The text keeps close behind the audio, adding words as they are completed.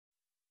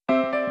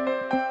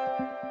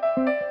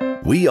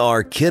We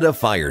are Kidde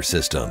Fire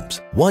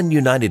Systems, one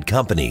united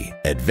company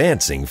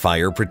advancing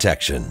fire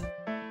protection.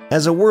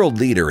 As a world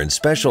leader in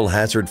special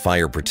hazard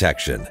fire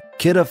protection,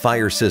 Kidde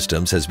Fire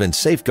Systems has been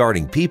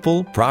safeguarding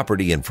people,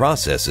 property, and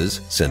processes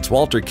since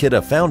Walter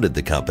Kidde founded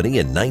the company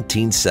in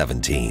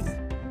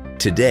 1917.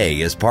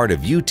 Today, as part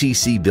of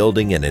UTC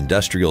Building and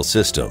Industrial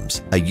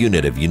Systems, a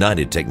unit of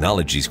United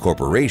Technologies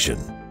Corporation,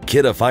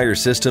 Kidde Fire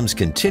Systems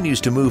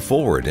continues to move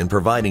forward in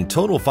providing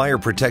total fire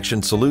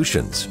protection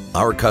solutions.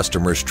 Our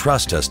customers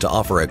trust us to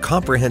offer a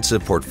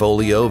comprehensive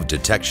portfolio of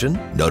detection,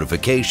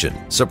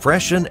 notification,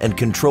 suppression, and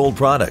controlled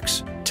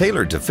products,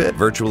 tailored to fit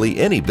virtually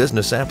any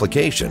business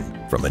application,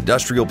 from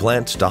industrial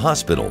plants to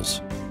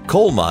hospitals,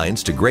 coal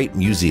mines to great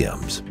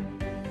museums.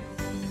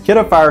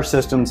 Kidde Fire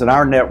Systems and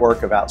our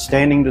network of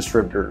outstanding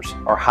distributors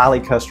are highly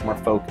customer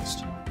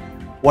focused.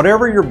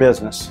 Whatever your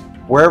business,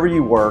 wherever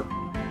you work,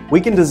 we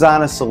can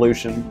design a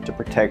solution to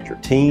protect your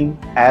team,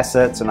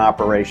 assets, and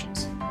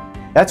operations.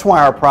 That's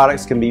why our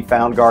products can be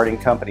found guarding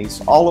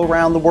companies all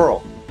around the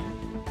world.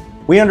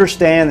 We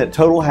understand that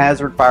total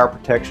hazard fire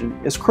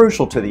protection is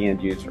crucial to the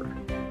end user.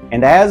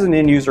 And as an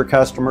end user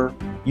customer,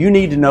 you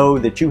need to know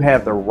that you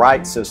have the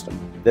right system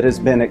that has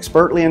been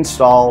expertly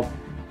installed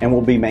and will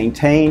be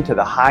maintained to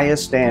the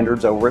highest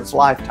standards over its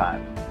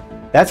lifetime.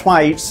 That's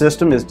why each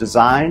system is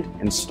designed,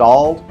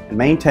 installed, and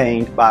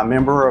maintained by a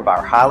member of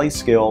our highly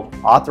skilled,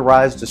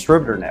 authorized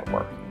distributor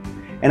network.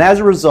 And as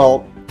a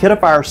result, Kidde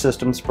Fire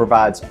Systems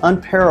provides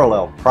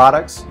unparalleled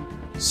products,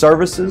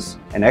 services,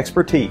 and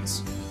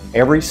expertise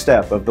every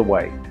step of the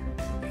way.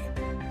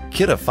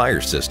 Kidde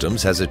Fire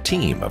Systems has a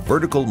team of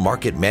vertical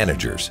market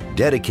managers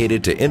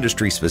dedicated to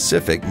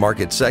industry-specific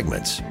market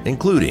segments,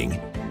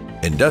 including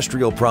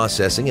industrial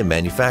processing and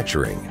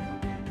manufacturing,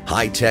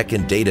 high-tech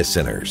and data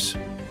centers,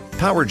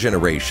 power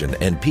generation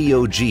and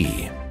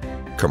POG,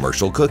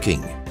 commercial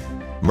cooking,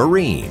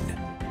 marine,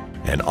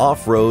 and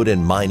off-road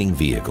and mining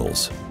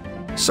vehicles.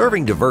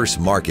 Serving diverse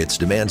markets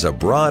demands a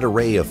broad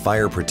array of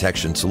fire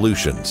protection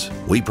solutions.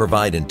 We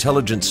provide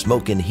intelligent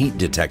smoke and heat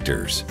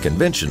detectors,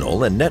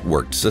 conventional and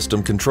networked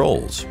system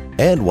controls,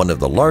 and one of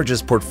the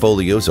largest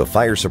portfolios of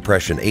fire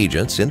suppression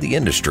agents in the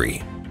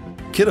industry.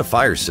 Kidde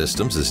Fire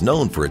Systems is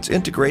known for its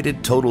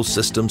integrated total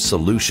system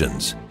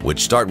solutions,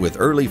 which start with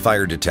early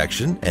fire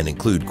detection and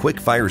include quick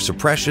fire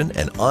suppression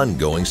and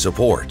ongoing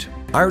support.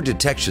 Our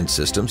detection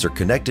systems are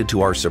connected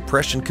to our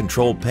suppression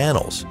control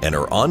panels and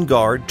are on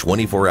guard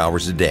 24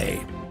 hours a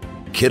day.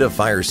 Kidde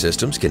Fire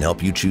Systems can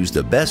help you choose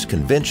the best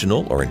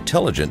conventional or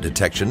intelligent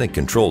detection and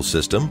control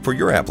system for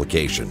your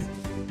application.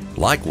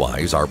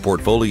 Likewise, our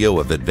portfolio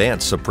of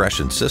advanced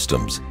suppression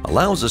systems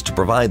allows us to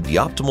provide the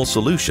optimal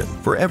solution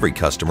for every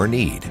customer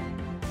need.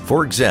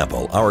 For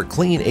example, our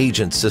clean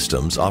agent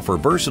systems offer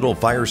versatile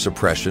fire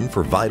suppression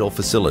for vital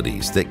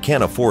facilities that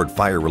can't afford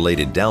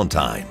fire-related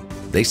downtime.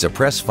 They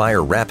suppress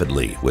fire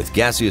rapidly with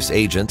gaseous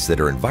agents that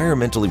are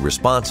environmentally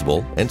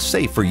responsible and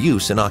safe for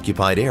use in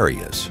occupied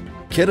areas.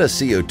 Kidde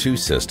CO2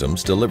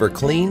 systems deliver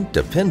clean,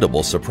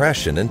 dependable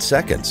suppression in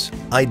seconds,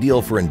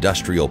 ideal for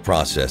industrial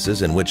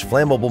processes in which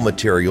flammable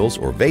materials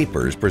or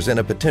vapors present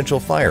a potential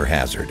fire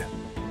hazard.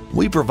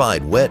 We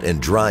provide wet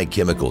and dry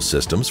chemical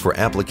systems for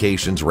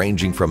applications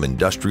ranging from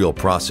industrial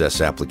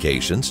process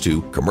applications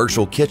to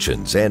commercial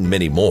kitchens and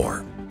many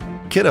more.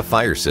 Kidde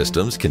Fire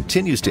Systems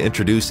continues to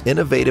introduce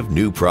innovative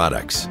new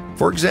products.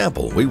 For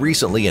example, we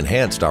recently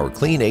enhanced our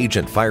Clean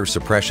Agent Fire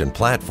Suppression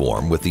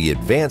platform with the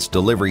Advanced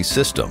Delivery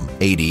System,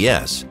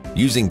 ADS,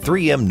 using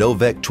 3M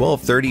Novec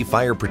 1230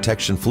 Fire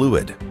Protection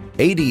Fluid.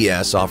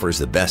 ADS offers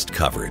the best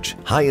coverage,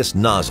 highest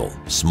nozzle,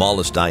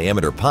 smallest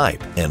diameter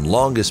pipe, and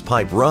longest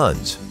pipe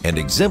runs, and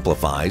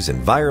exemplifies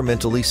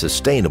environmentally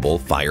sustainable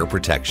fire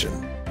protection.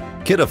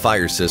 Kidde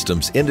Fire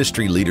Systems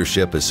industry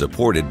leadership is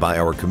supported by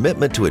our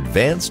commitment to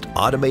advanced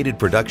automated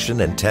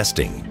production and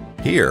testing.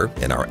 Here,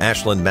 in our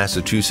Ashland,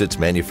 Massachusetts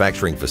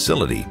manufacturing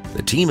facility,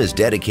 the team is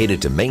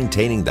dedicated to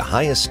maintaining the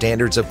highest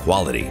standards of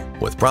quality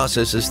with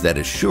processes that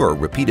assure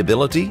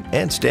repeatability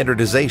and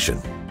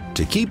standardization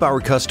to keep our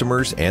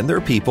customers and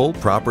their people,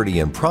 property,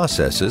 and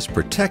processes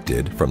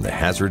protected from the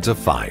hazards of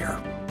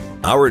fire.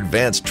 Our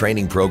advanced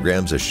training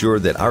programs assure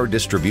that our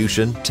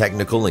distribution,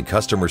 technical, and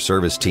customer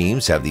service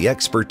teams have the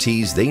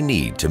expertise they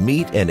need to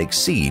meet and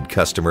exceed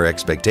customer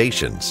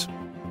expectations.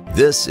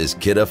 This is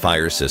Kidde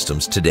Fire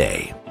Systems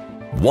today.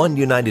 One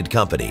united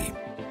company,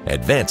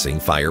 advancing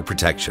fire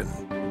protection.